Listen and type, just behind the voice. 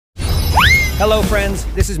Hello, friends.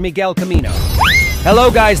 This is Miguel Camino.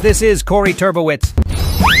 Hello, guys. This is Corey Turbowitz.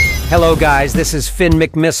 Hello, guys. This is Finn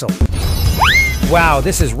McMissile. Wow,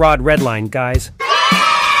 this is Rod Redline, guys.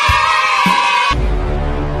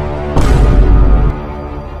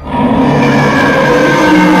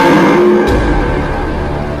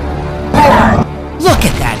 Look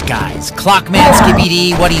at that, guys. Clockman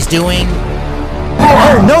Skibidi, what he's doing.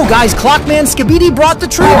 Oh, no, guys. Clockman Skibidi brought the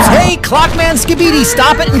troops. Hey, Clockman Skibidi,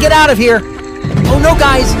 stop it and get out of here. Oh, no,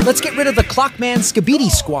 guys. Let's get rid of the Clockman Skibidi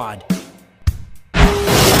squad.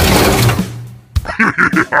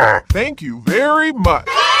 Thank you very much.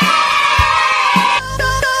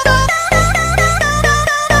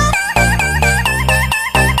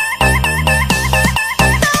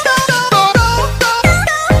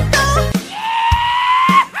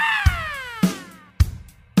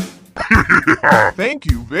 Thank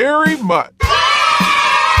you very much.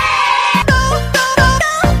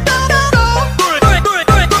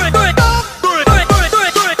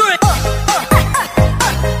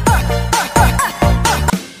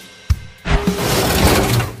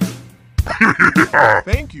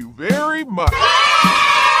 Thank you very much.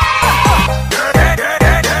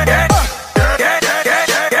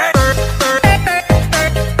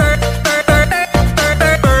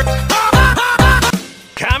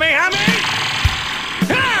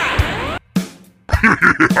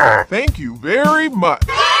 Thank you very much.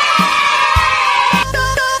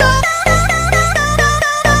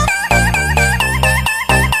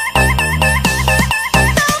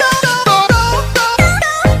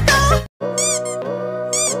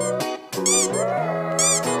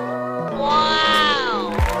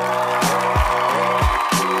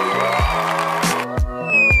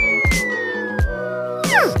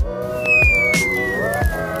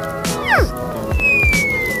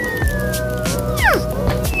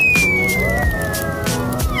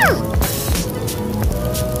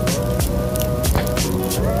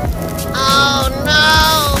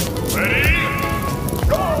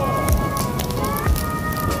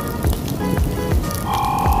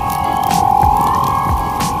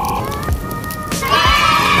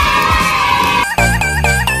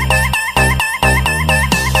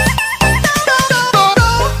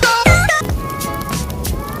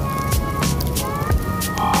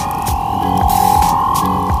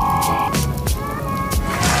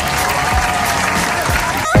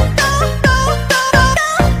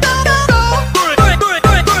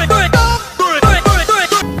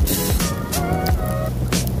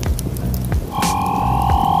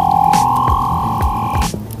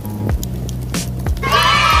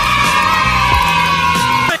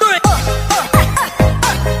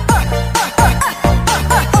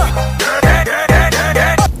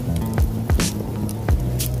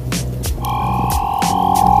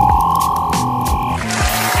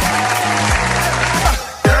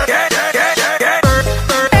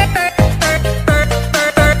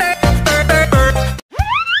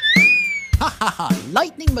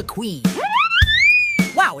 Lightning McQueen.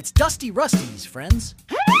 Wow, it's Dusty Rusty's, friends.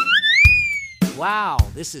 Wow,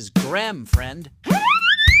 this is Grem, friend.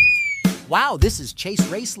 Wow, this is Chase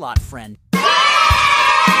Racelot, friend.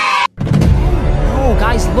 Oh,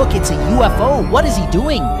 guys, look, it's a UFO. What is he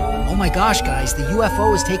doing? Oh my gosh, guys, the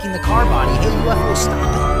UFO is taking the car body. Hey, UFO, stop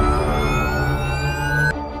it.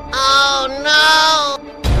 Oh, no!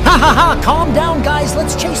 Ha ha ha! Calm down, guys.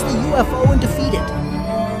 Let's chase the UFO and defeat it.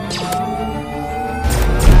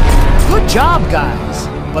 Good job, guys.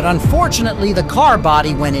 But unfortunately, the car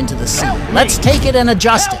body went into the sea. Let's take it and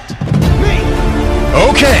adjust it.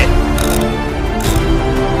 Okay.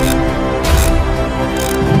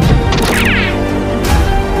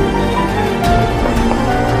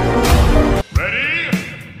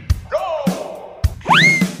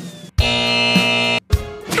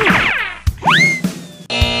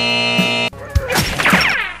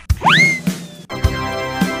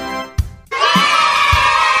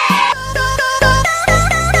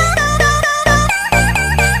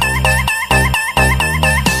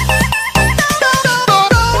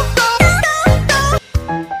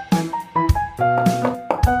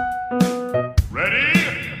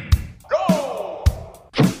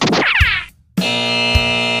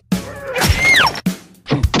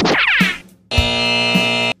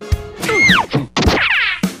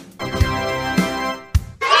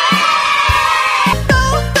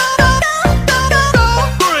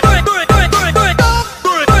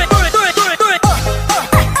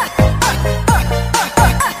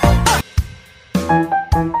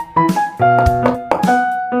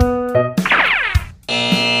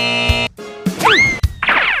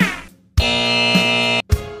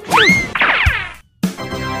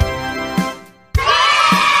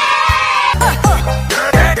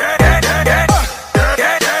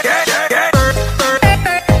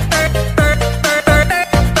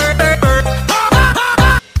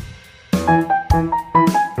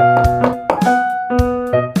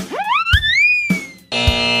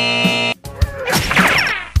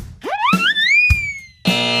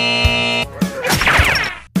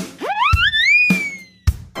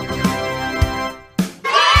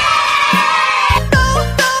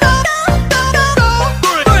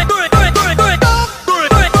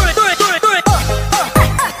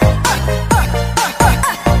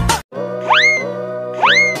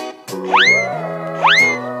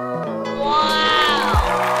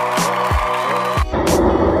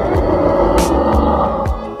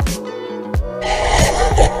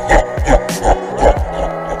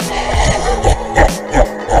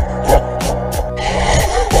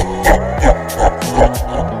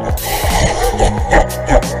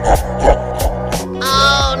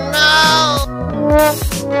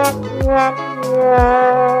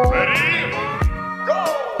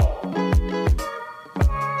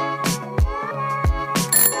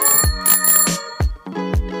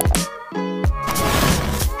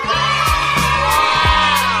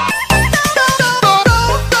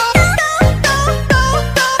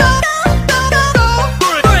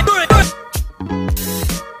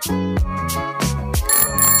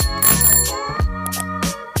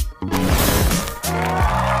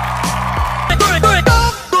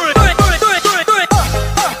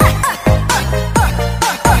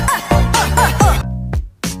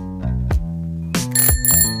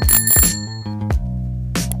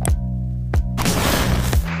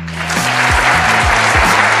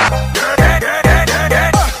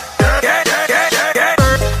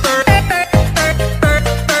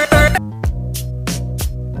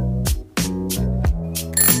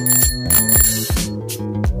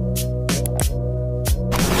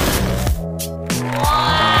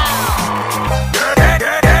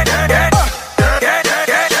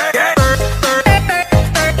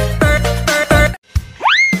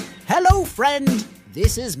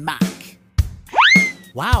 This is Mack.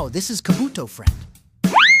 Wow, this is Kabuto friend.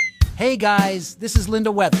 Hey guys, this is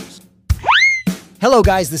Linda Weathers. Hello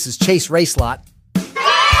guys, this is Chase Racelot.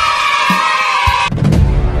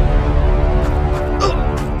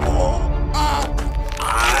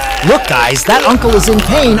 Look guys, that uncle is in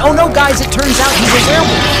pain. Oh no guys, it turns out he's a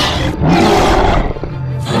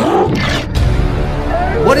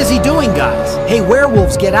werewolf. What is he doing guys? Hey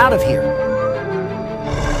werewolves, get out of here.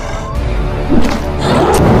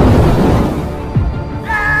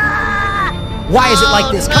 Why is it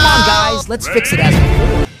like this? Come on, guys. Let's fix it as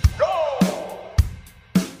before.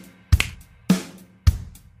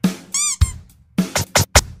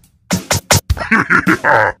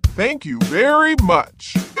 Thank you very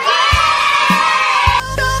much.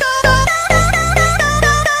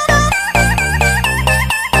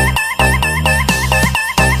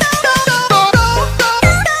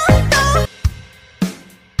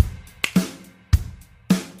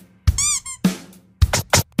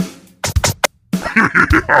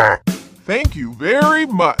 Thank you very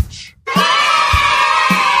much.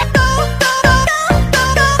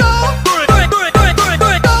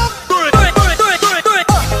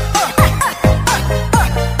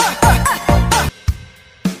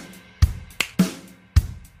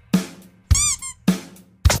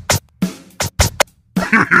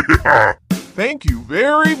 Thank you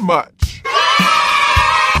very much.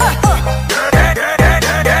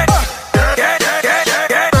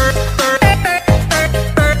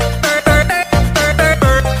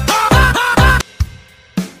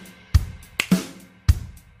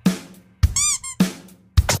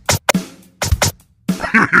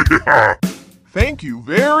 Thank you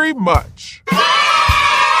very much.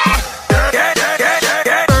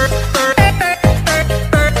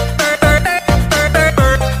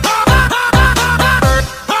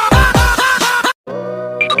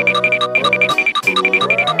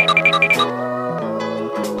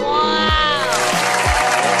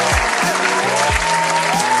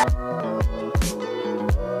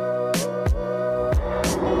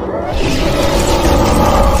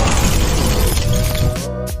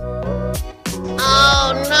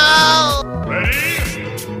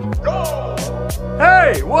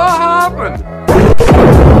 Hey, what happened?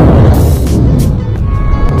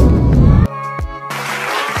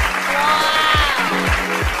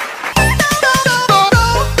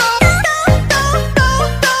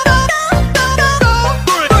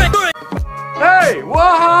 Hey,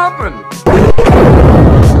 what happened?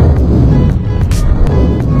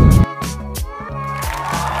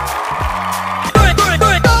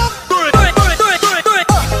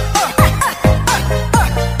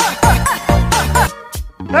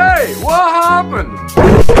 Hey, what happened?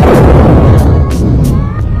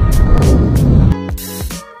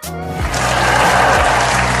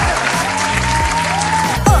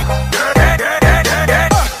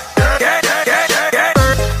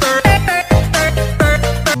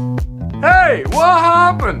 Hey, what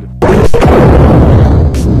happened?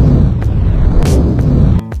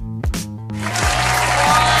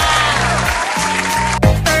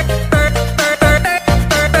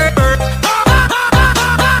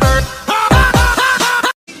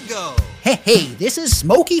 Hey, this is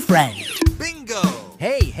Smokey friend. Bingo!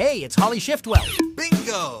 Hey, it's Holley Shiftwell.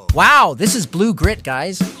 Bingo! Wow, this is Blue Grit,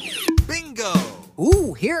 guys. Bingo!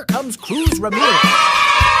 Ooh, here comes Cruz Ramirez.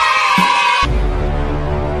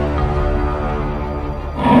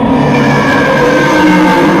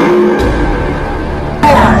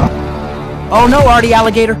 Oh no, Artie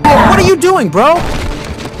Alligator. What are you doing, bro?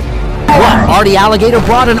 What, Artie Alligator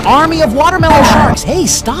brought an army of watermelon sharks. Hey,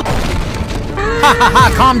 stop it. Ha ha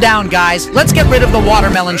ha, calm down, guys. Let's get rid of the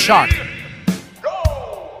watermelon shark.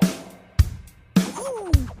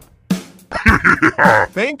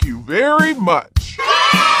 Thank you very much.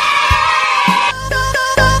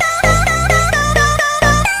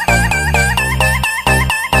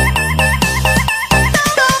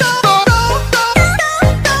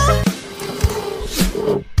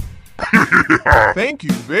 Thank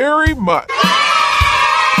you very much.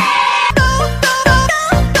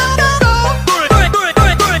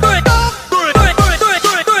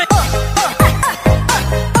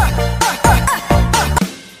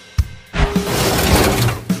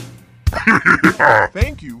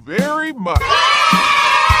 Thank you very much.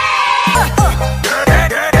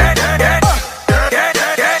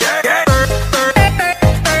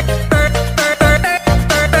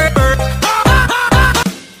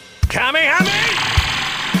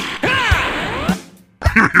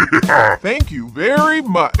 Thank you very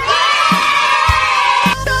much.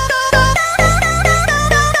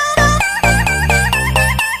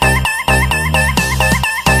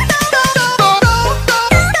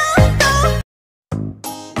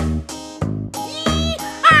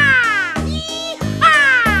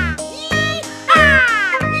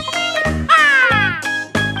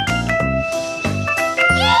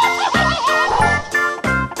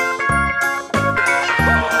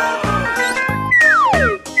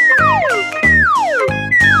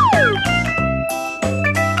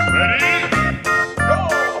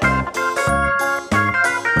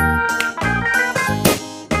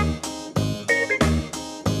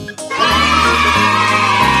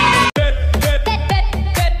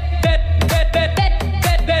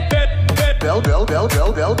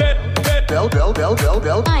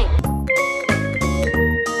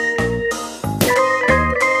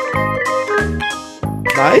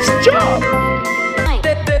 Nice job!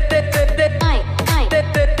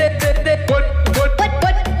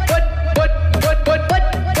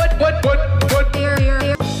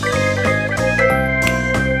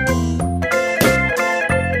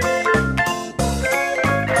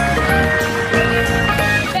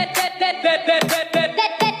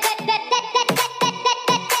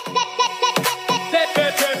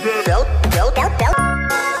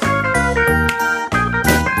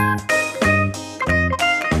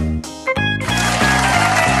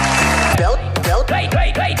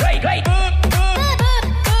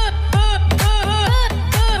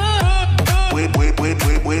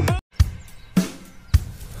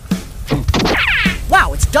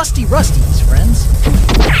 Wow, it's Dusty Rusty's, friends.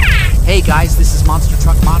 Hey guys, this is Monster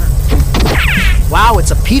Truck Modern. Wow,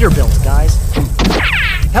 it's a Peterbilt, guys.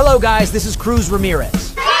 Hello guys, this is Cruz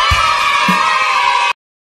Ramirez.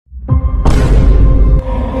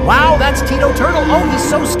 Wow, that's Tito Turtle. Oh, he's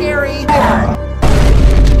so scary.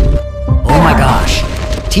 Oh my gosh.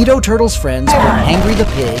 Tito Turtle's friends put Hangry the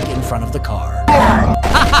Pig in front of the car.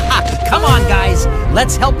 Come on, guys.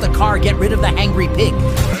 Let's help the car get rid of the Hangry Pig.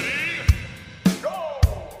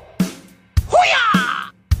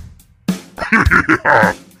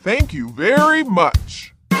 Thank you very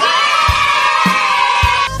much.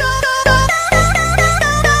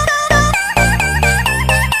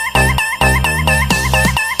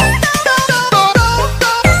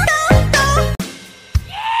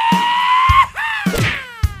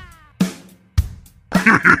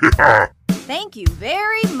 Thank you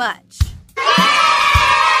very much.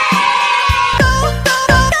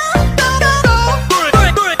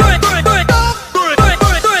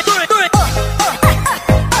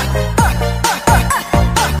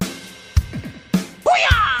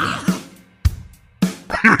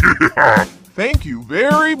 Thank you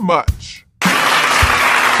very much.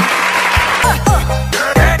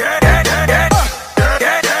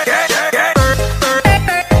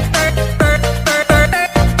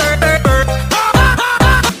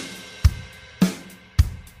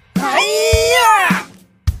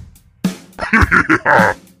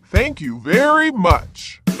 Thank you very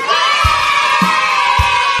much.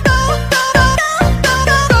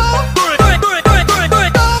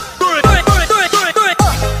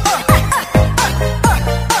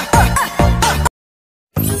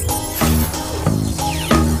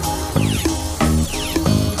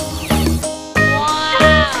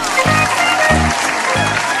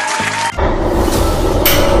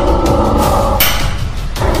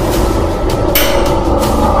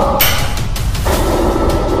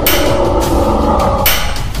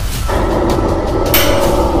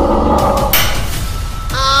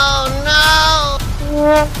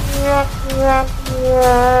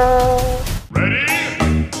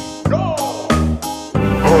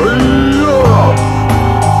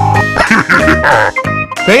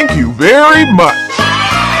 Thank you very much.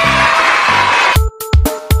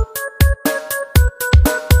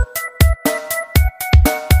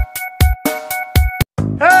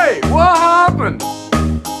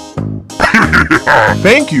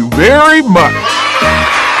 Thank you very much.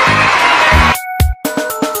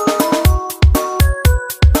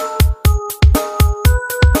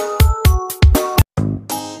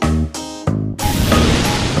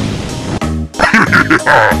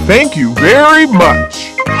 Thank you very much.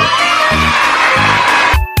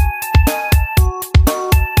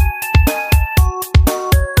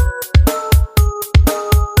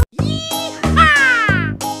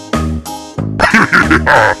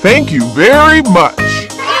 Thank you very much.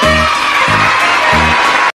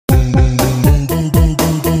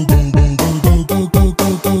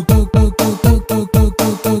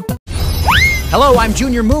 Hello, I'm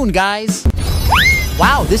Junior Moon, guys.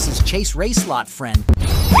 Wow, this is Chase Racelot, friend.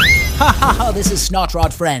 Ha ha ha, this is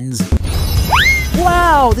Snotrod, friends.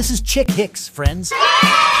 Wow, this is Chick Hicks, friends.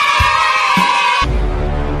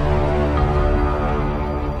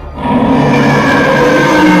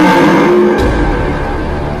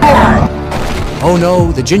 Oh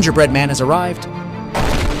no, the gingerbread man has arrived.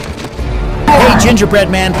 Hey, gingerbread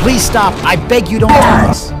man, please stop. I beg you don't do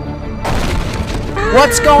this.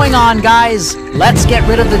 What's going on, guys? Let's get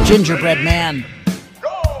rid of the gingerbread man.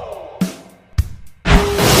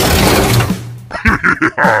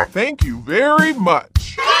 Thank you very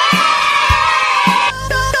much.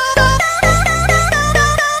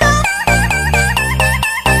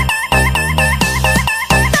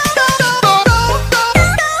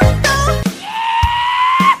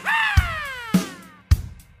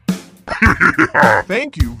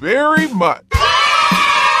 Thank you very much.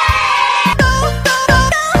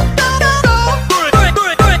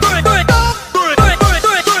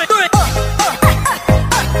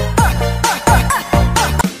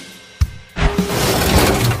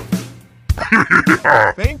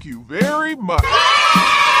 Thank you very much.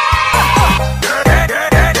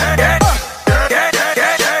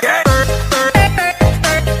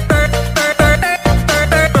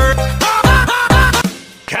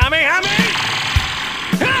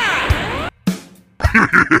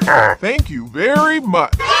 Thank you very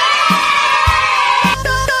much.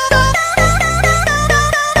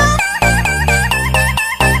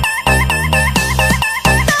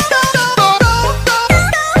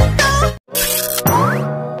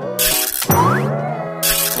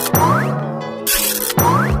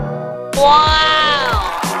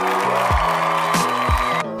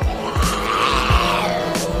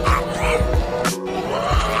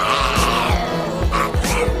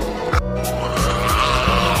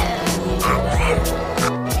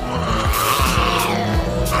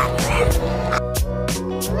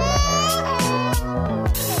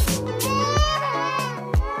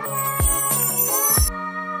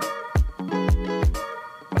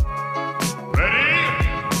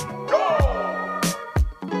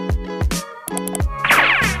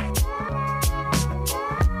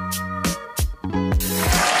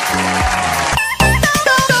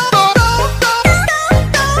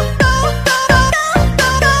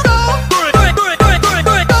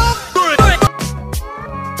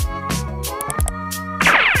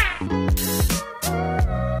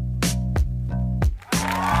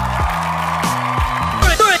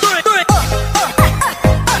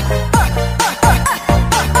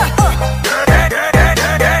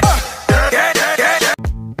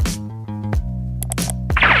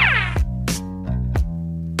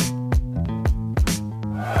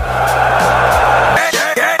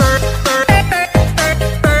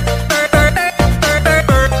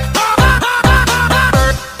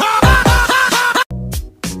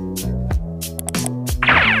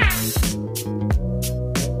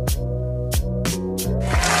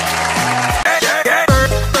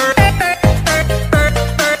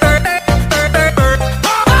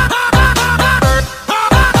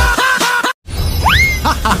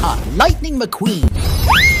 McQueen.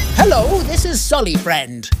 Hello, this is Sully,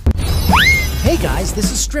 friend. Hey guys,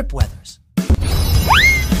 this is Strip Weathers.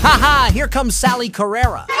 Haha, here comes Sally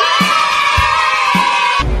Carrera.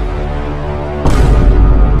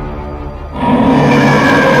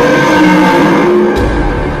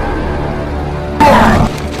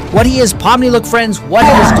 What he is, Pomni, look friends, what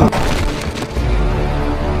he is doing.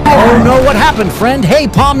 Oh no, what happened, friend? Hey,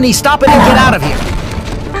 Pomni, stop it and get out of here.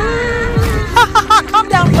 Calm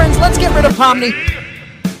down, friends. Let's get rid of Pomni.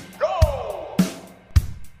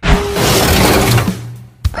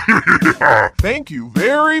 Thank you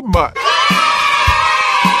very much.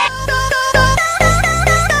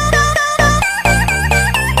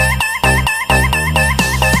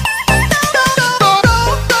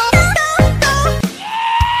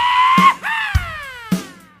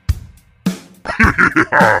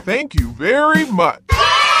 Thank you very much.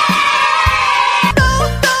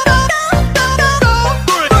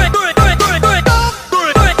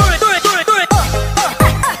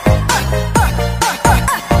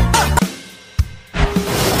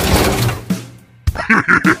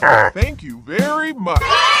 Thank you very much.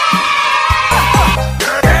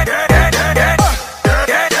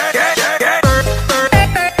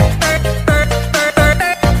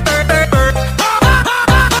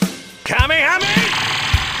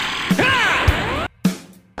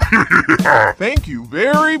 Thank you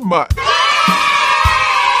very much.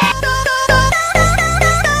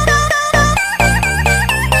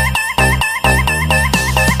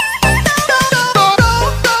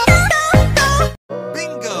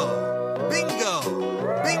 Bingo! Bingo!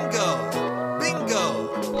 Bingo! Bingo!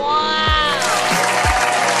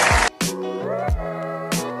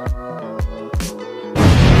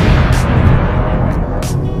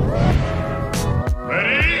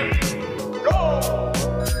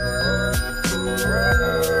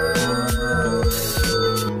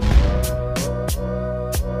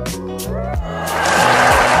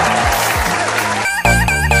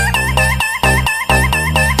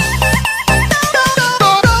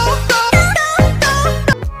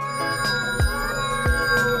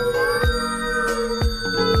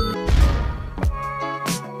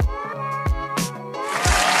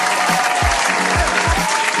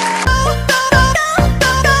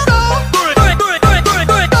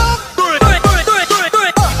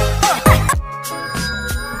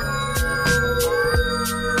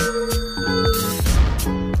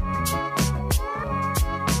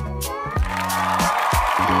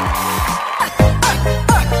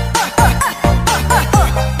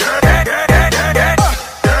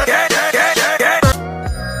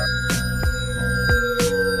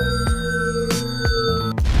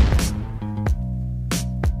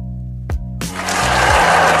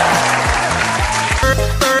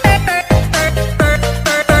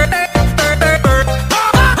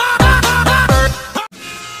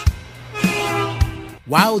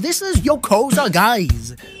 Wow, this is Yokoza,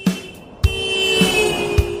 guys.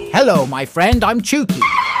 Hello, my friend, I'm Chuki.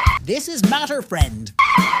 This is Matter Friend.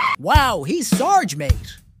 Wow, he's Sarge,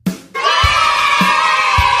 mate.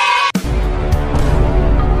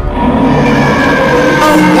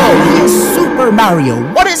 Oh no, he's Super Mario.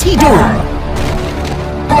 What is he doing?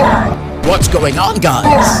 What's going on,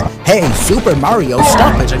 guys? Hey, Super Mario,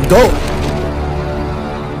 stop it and go.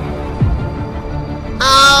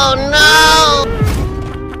 Oh no!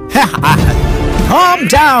 Calm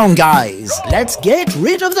down, guys. Let's get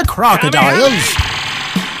rid of the crocodiles.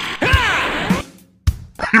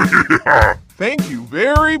 Thank you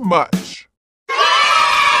very much.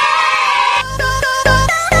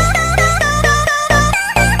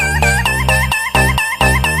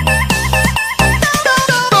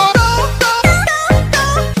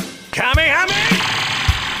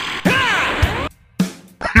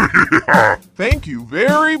 Thank you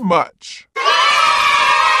very much.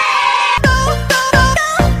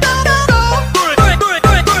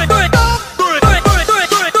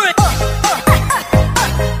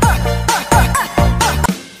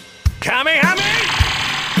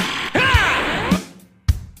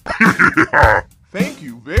 Thank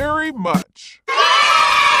you very much.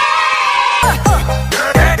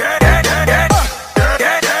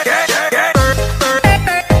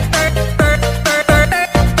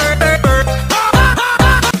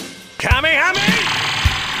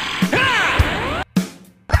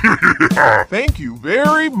 Thank you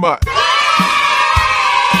very much.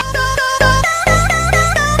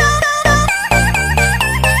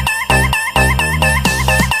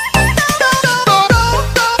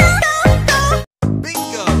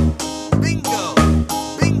 Bingo! Bingo!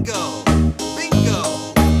 Bingo! Bingo!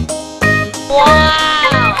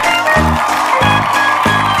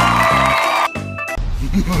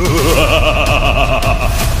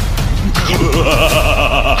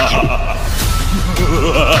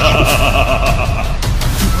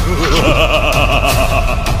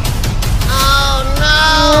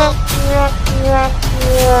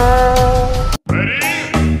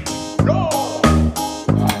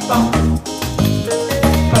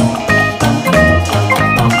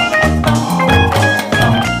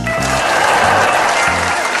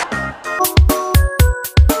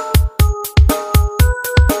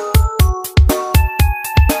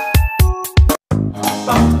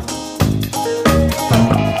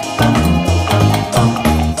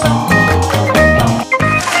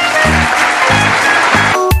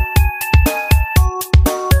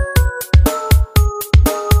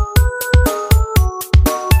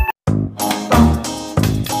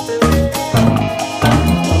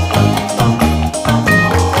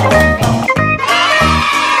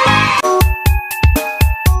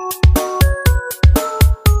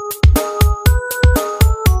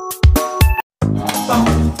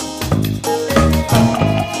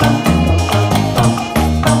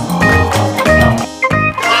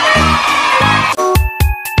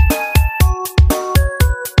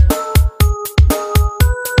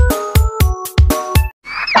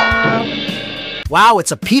 Wow,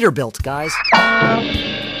 it's a Peterbilt, guys.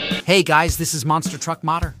 Hey guys, this is Monster Truck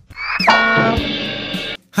Modder.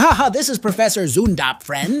 Haha, this is Professor Zundap,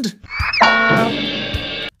 friend.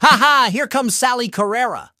 Haha, here comes Sally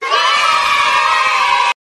Carrera.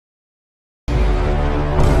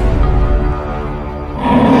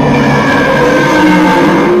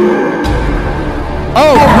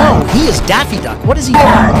 Oh no, he is Daffy Duck. What is he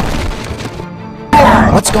doing?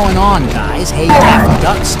 What's going on, guys? Hey, Daffy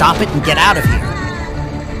Duck, stop it and get out of here.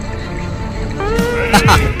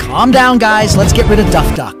 Calm down, guys. Let's get rid of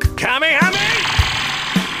Duff Duck.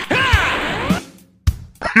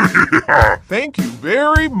 Thank you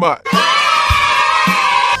very much.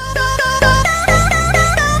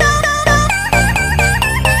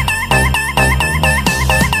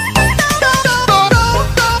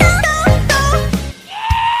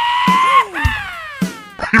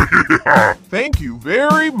 Thank you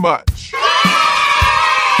very much.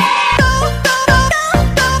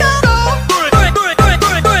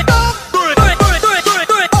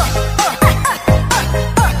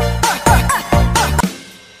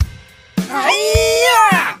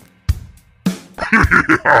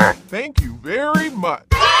 Thank you very much.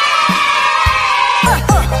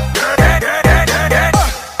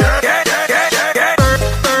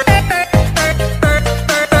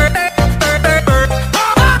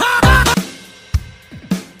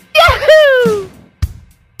 Yahoo!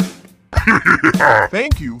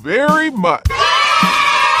 Thank you very much.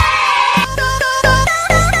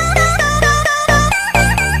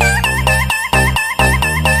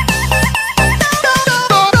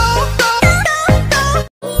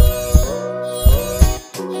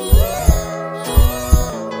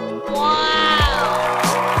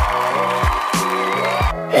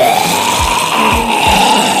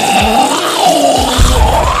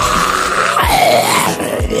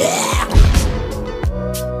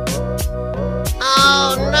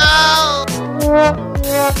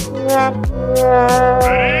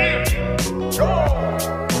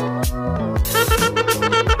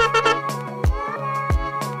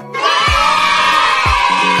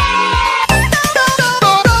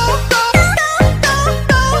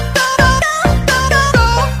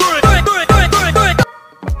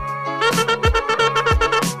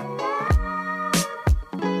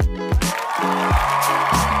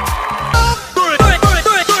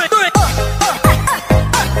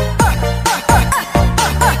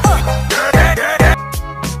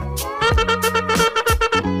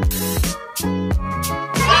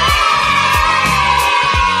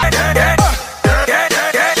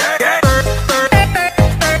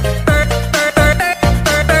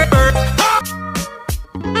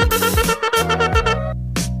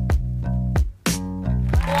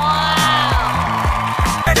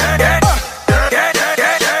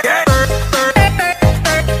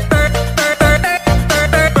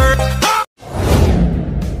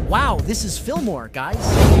 This is Fillmore, guys.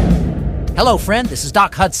 Hello, friend. This is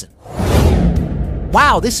Doc Hudson.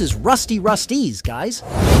 Wow, this is Rust-eze, guys.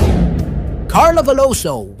 Carla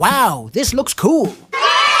Veloso. Wow, this looks cool.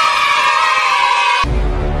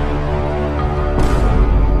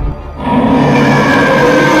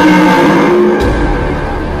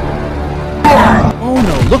 Oh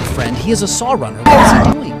no, look, friend. He is a saw runner. What is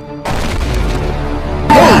he doing?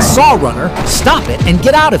 Hey, saw runner, stop it and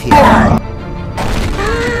get out of here.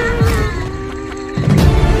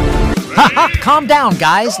 Haha, calm down,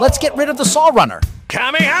 guys. Let's get rid of the saw runner.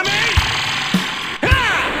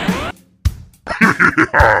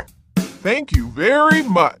 Thank you very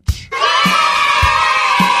much.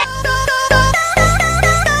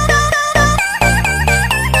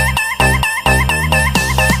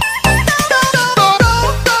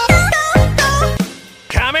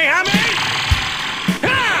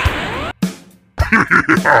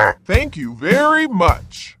 Thank you very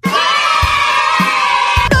much.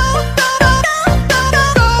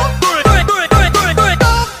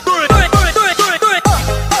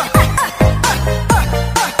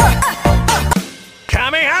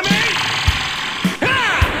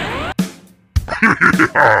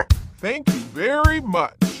 Thank you very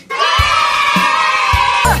much.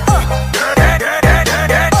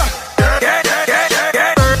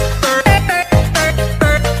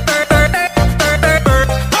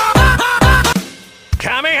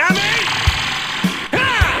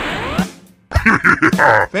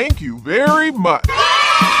 Thank you very much.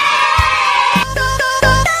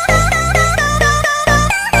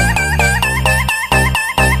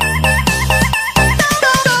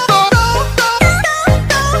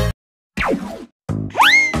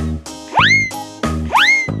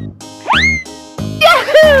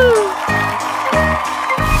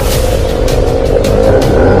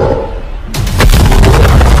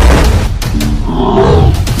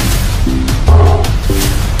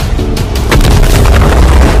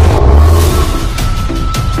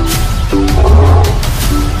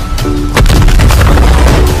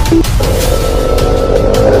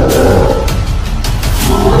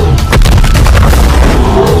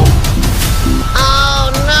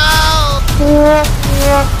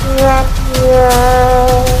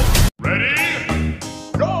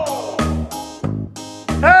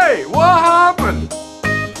 Hey, what happened?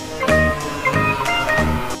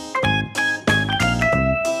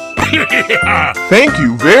 Thank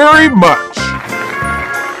you very much.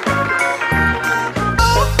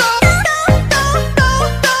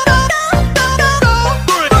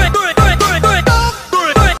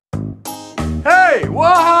 Hey,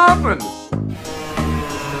 what happened?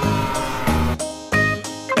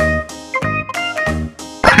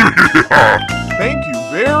 Thank you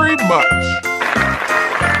very much.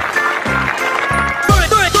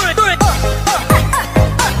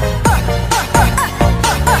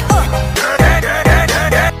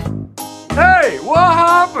 Hey, what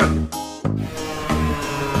happened?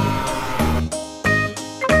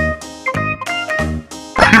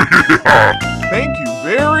 Thank you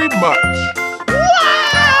very much.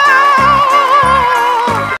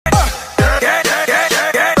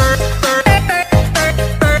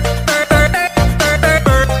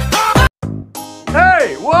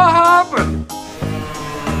 Hey, what happened?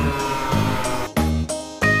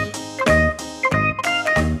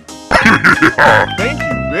 Thank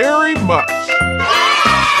you very much.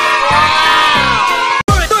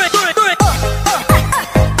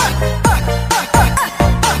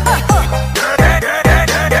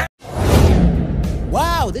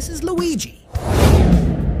 Wow, this is Luigi.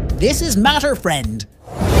 This is Matter Friend.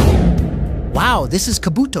 Wow, this is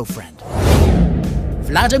Kabuto Friend.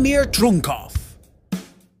 Vladimir Trunkov.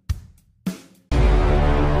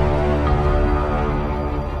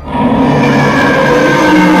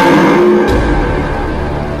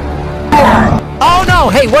 Oh no!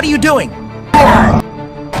 Hey, what are you doing?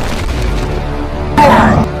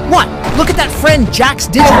 What? Look at that friend Jack's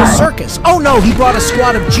Digital Circus. Oh no, he brought a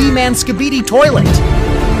squad of G-Man Skibidi Toilet.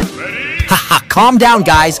 Haha, calm down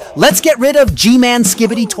guys. Let's get rid of G-Man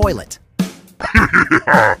Skibidi Toilet.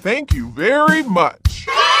 Thank you very much.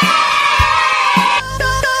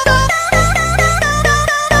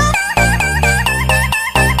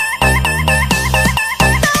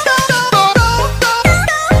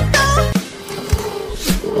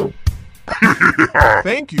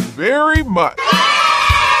 Thank you very much.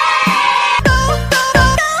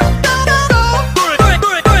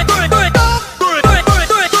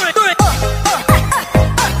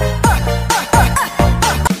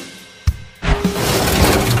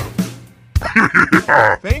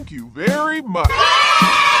 Thank you very much.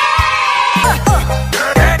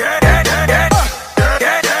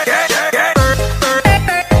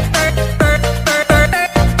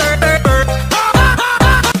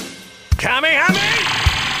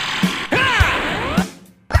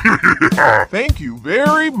 Thank you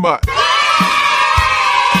very much.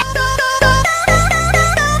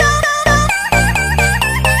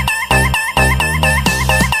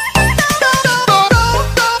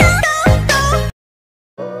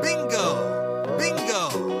 Bingo! Bingo!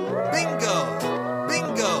 Bingo!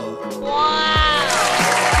 Bingo!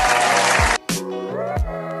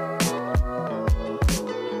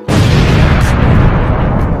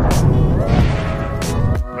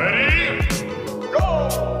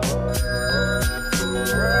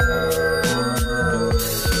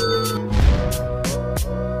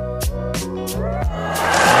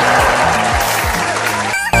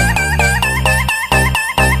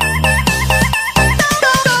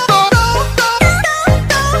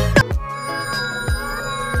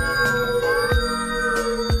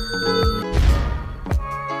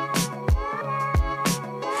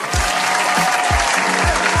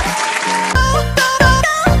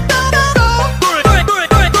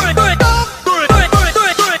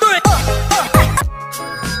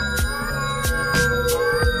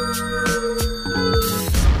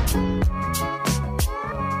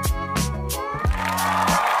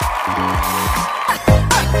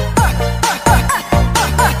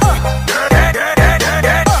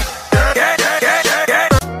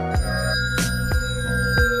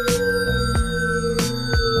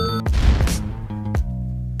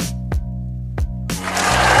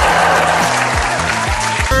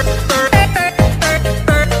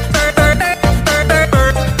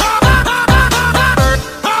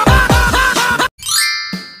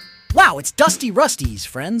 Wow, it's Dusty Rusty's,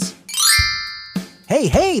 friends. Hey,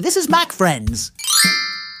 hey, this is Mack, friends.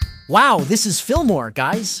 Wow, this is Fillmore,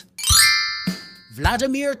 guys.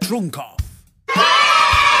 Vladimir Trunkov. Look,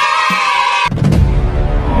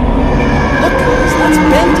 guys, that's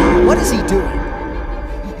Bendy. What is he doing?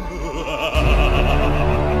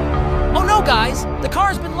 Oh no, guys, the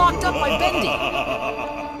car's been locked up by Bendy.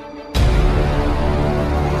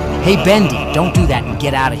 Hey, Bendy, don't do that and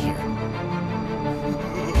get out of here.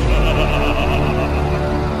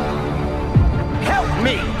 Help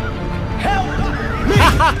me! Help me!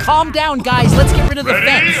 Ha! Calm down, guys. Let's get rid of the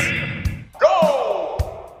fence. Go!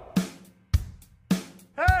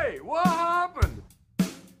 Hey, what happened?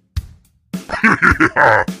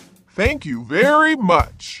 Thank you very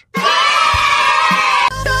much.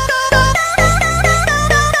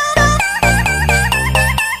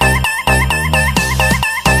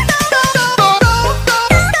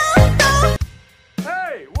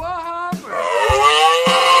 Hey, what happened?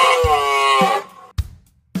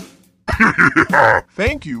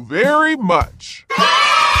 Thank you very much.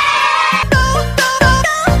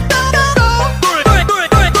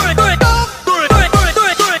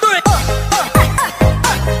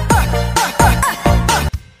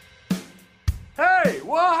 Hey,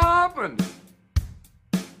 what happened?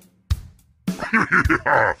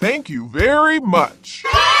 Thank you very much.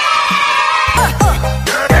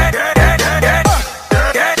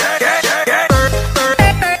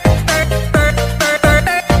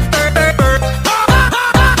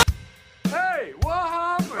 Hey, what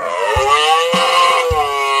happened?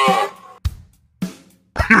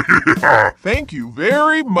 Thank you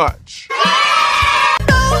very much.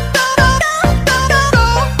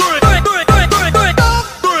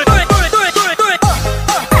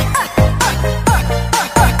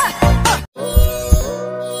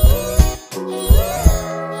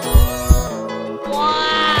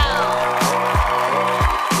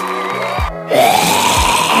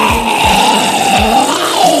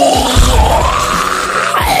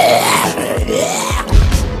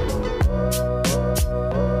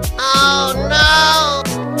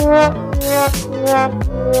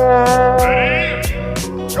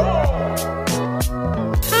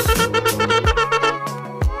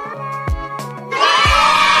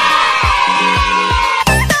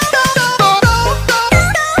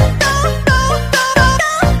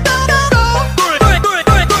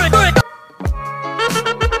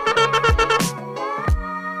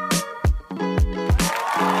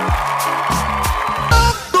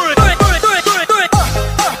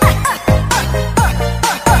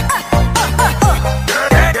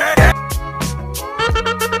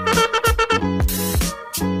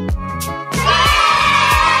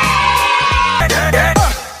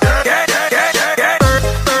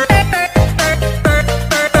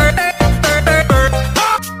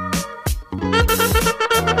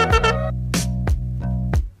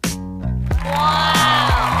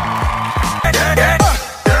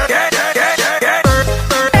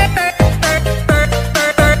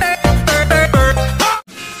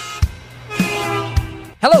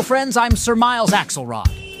 Hello, friends. I'm Sir Miles Axlerod.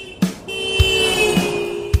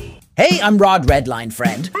 Hey, I'm Rod Redline,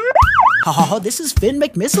 friend. Ha ha ha, this is Finn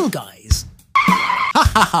McMissile, guys.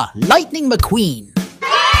 Ha ha ha, Lightning McQueen.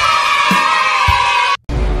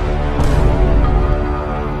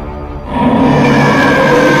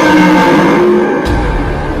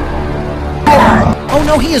 Oh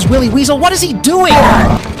no, he is Willy Weasel. What is he doing?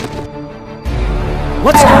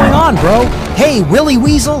 What's going on, bro? Hey, Willy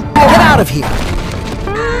Weasel, get out of here.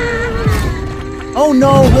 Oh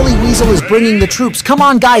no, Willy Weasel is bringing the troops. Come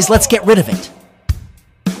on, guys, let's get rid of it.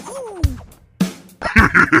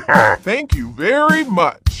 Thank you very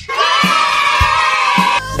much.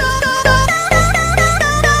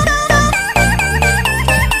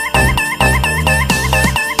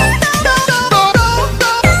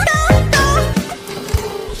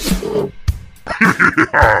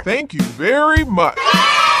 Thank you very much.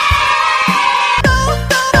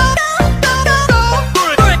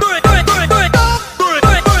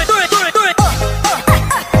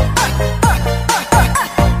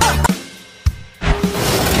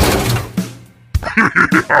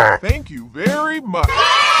 Thank you very much.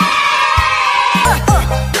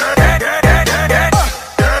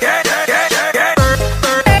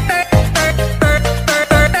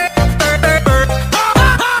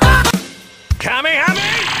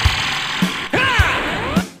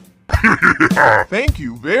 Thank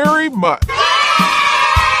you very much.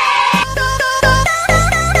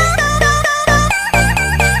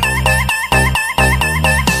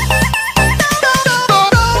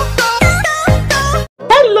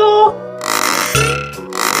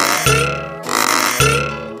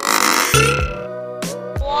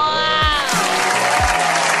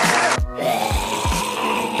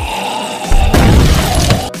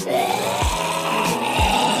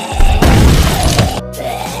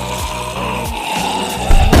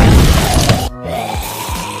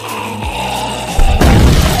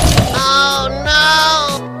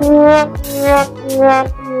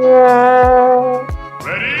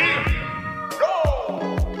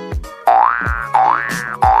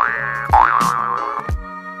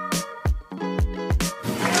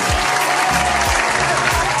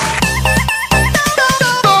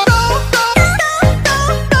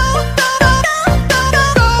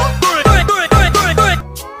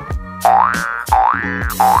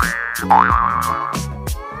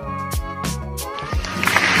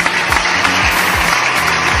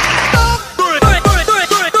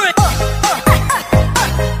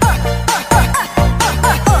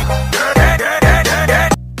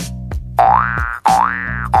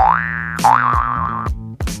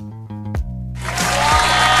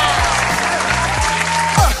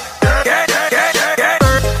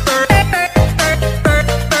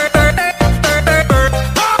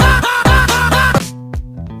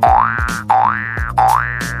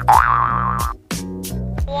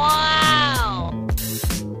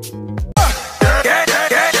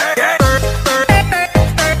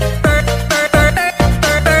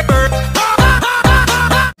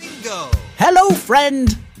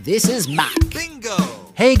 friend. This is Mack. Bingo!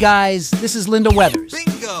 Hey guys, this is Linda Weathers.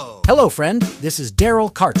 Bingo! Hello friend, this is Darrell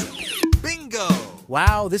Cartrip. Bingo!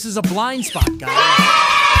 Wow, this is a blind spot, guys.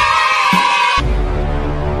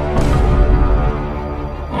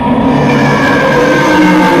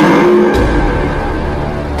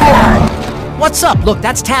 What's up? Look,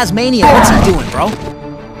 that's Tasmania. What's he doing, bro? What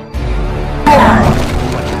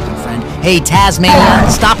happened, friend? Hey,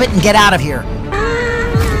 Tasmania, stop it and get out of here.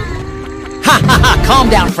 Ha ha ha! Calm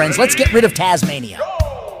down, friends. Let's get rid of Tasmania.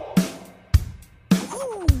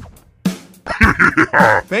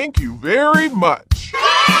 Thank you very much.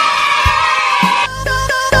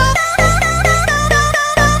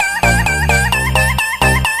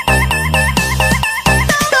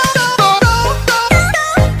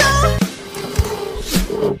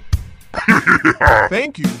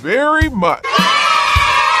 Thank you very much.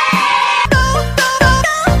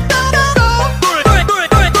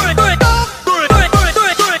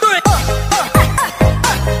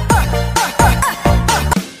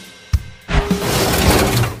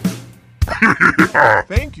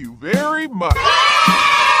 Thank you very much.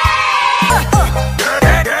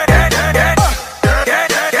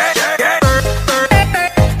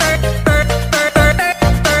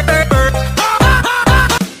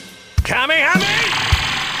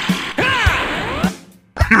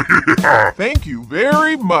 Thank you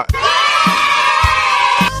very much.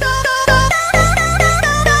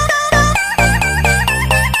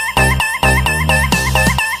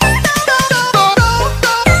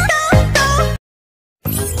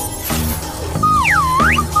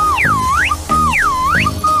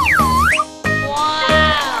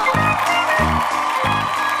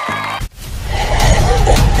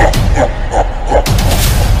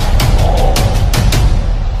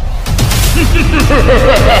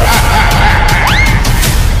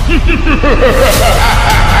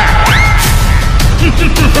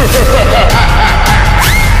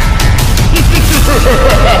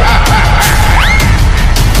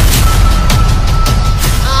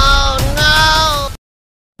 Oh no!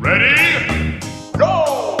 Ready?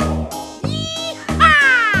 Go!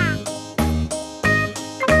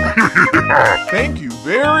 Thank you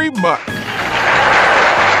very much.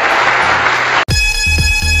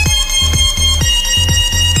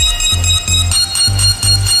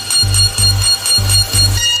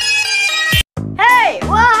 Hey,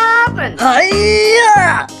 what happened?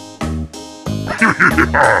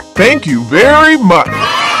 Thank you very much.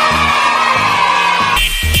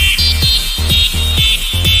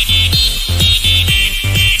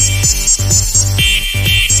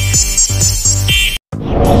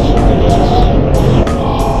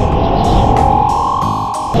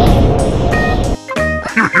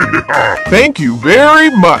 Thank you very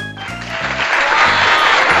much.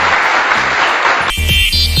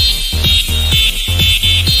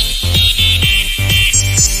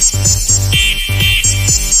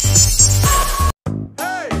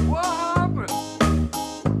 Hey, what happened?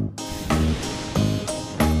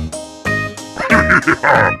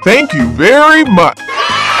 Thank you very much.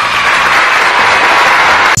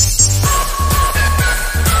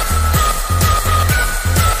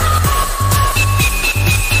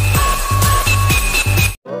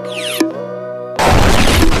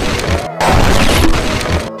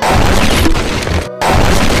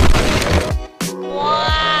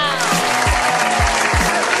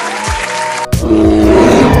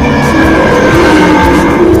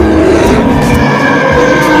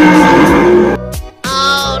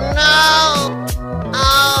 Oh no!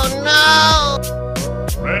 Oh no!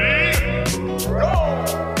 Ready? Go!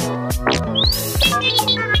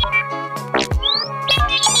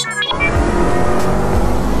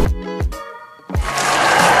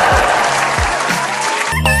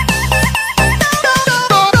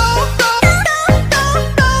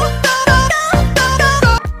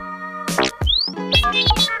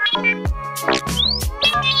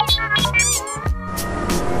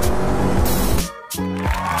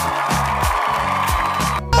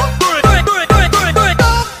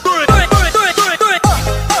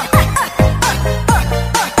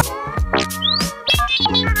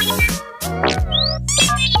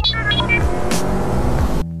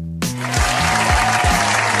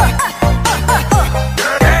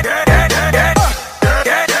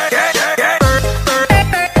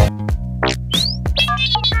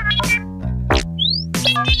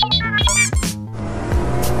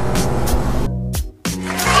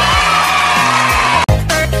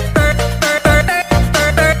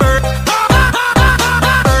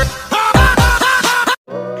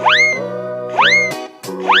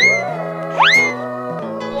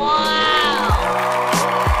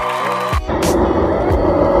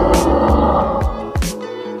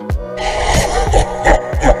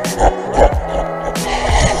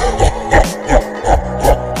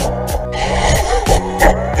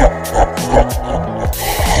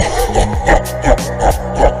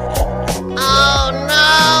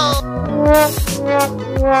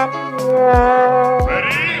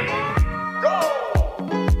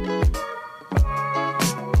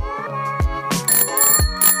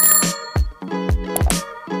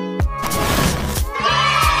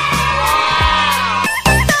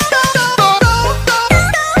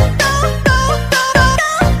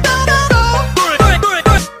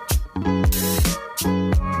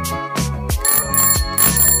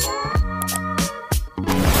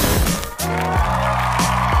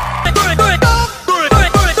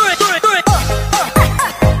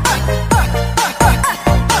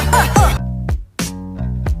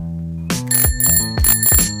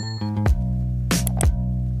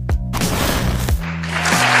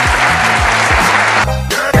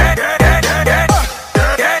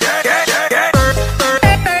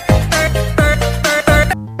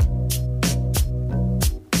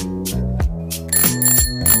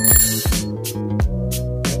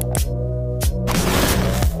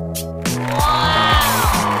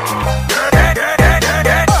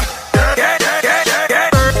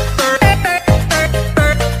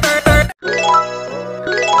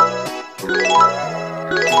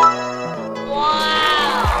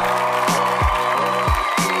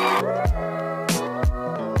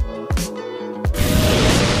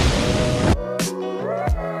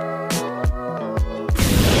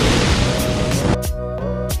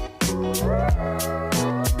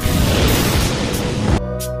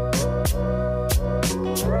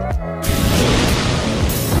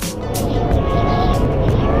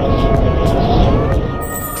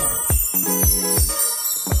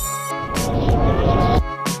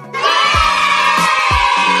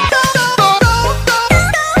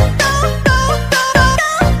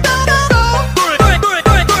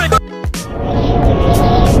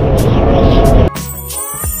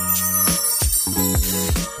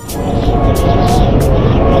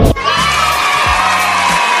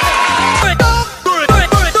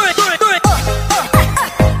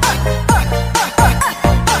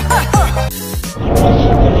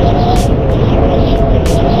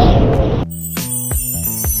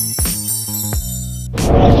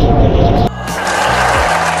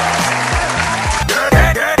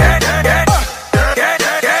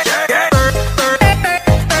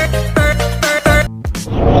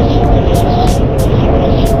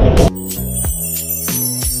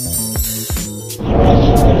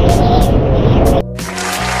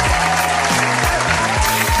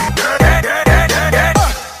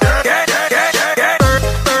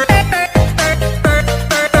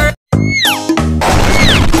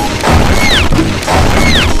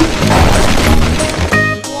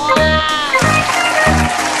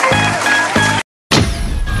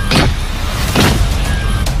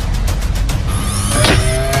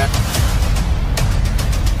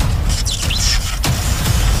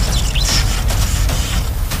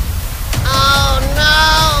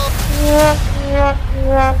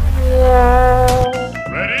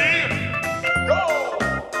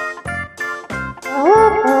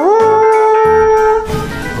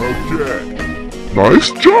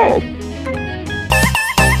 Nice job.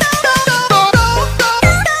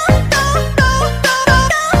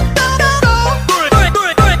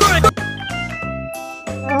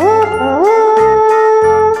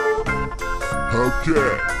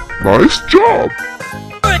 Okay. Nice job.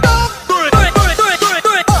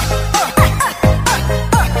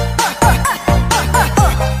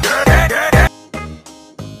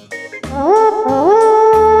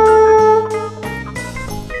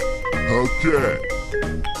 Okay.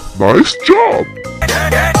 Nice job.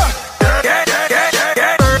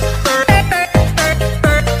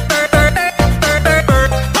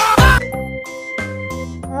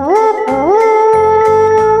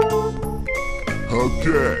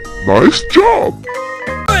 Okay. Nice job.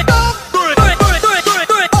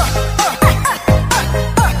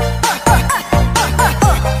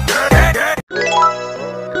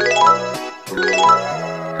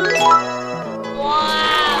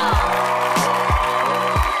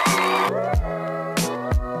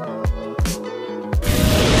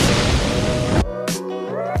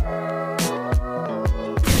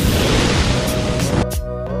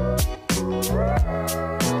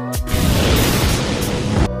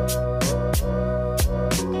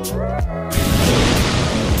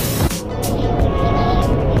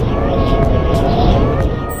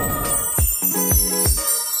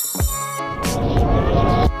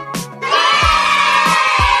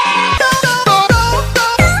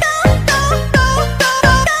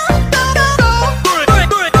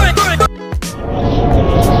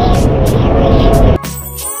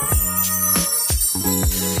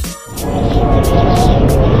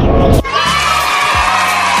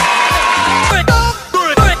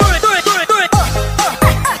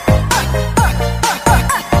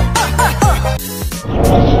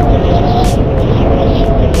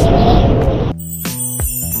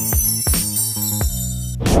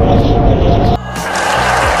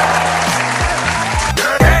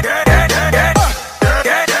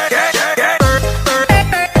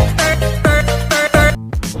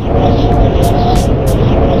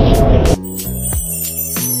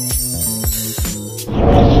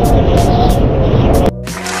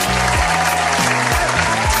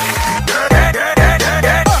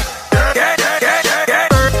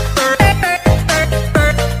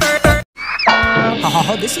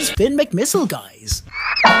 This is Finn McMissile, guys.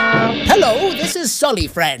 Hello, this is Sully,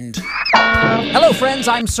 friend. Hello, friends.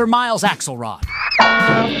 I'm Sir Miles Axlerod.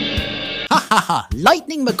 Ha ha ha,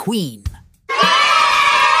 Lightning McQueen.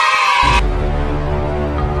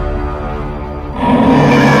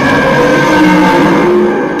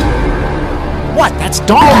 What? That's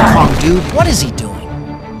Donkey Kong, dude. What is he doing?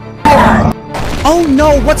 Oh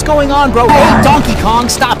no, what's going on, bro? Hey, Donkey Kong,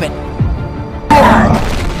 stop it.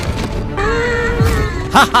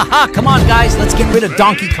 Ha ha ha, come on, guys. Let's get rid of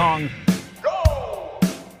Donkey Kong.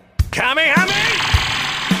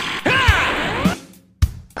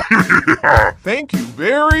 Thank you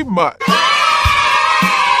very much.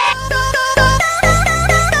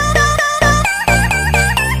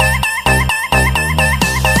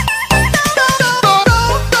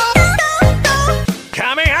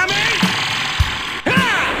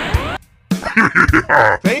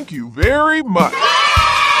 Thank you very much.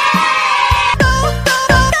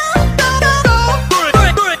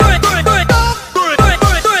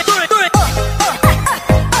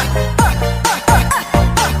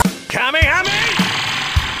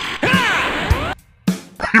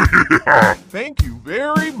 Thank you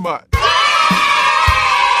very much.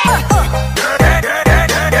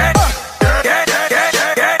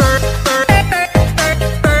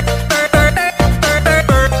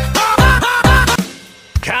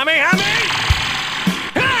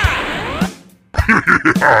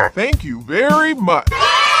 Thank you very much.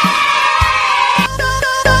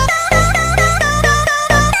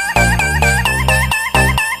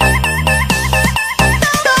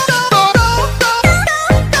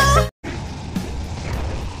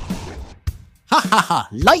 Ha ha ha,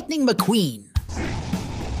 Lightning McQueen.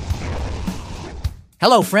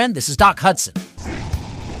 Hello, friend. This is Doc Hudson.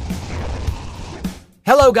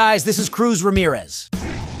 Hello, guys. This is Cruz Ramirez.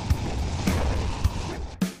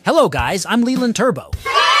 Hello, guys. I'm Leland Turbo.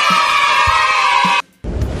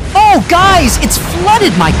 Oh, guys, it's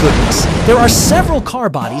flooded, my goodness. There are several car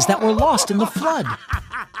bodies that were lost in the flood.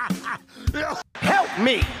 Help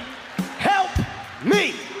me! Help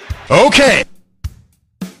me! Okay.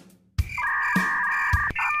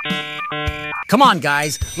 Come on,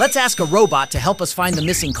 guys. Let's ask a robot to help us find the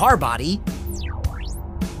missing car body.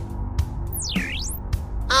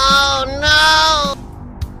 Oh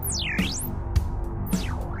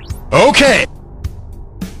Okay.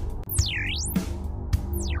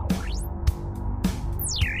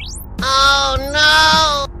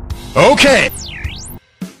 Okay.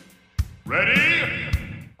 Ready?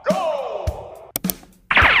 Go!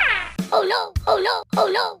 Oh no, oh no, oh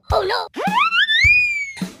no, oh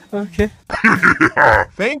no. Okay.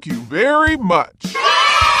 Thank you very much.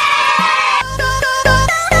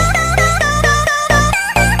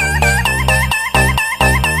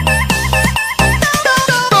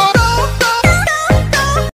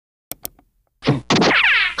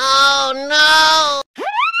 Oh no!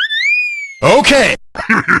 Okay.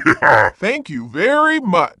 Thank you very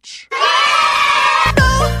much.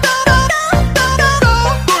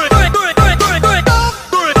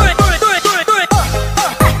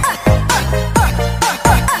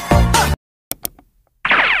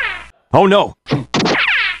 Oh no!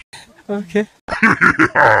 Okay.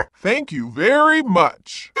 Thank you very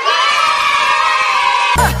much.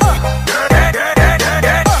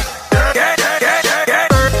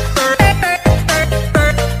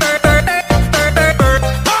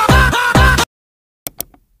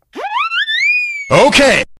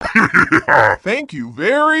 Okay. Thank you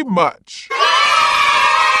very much.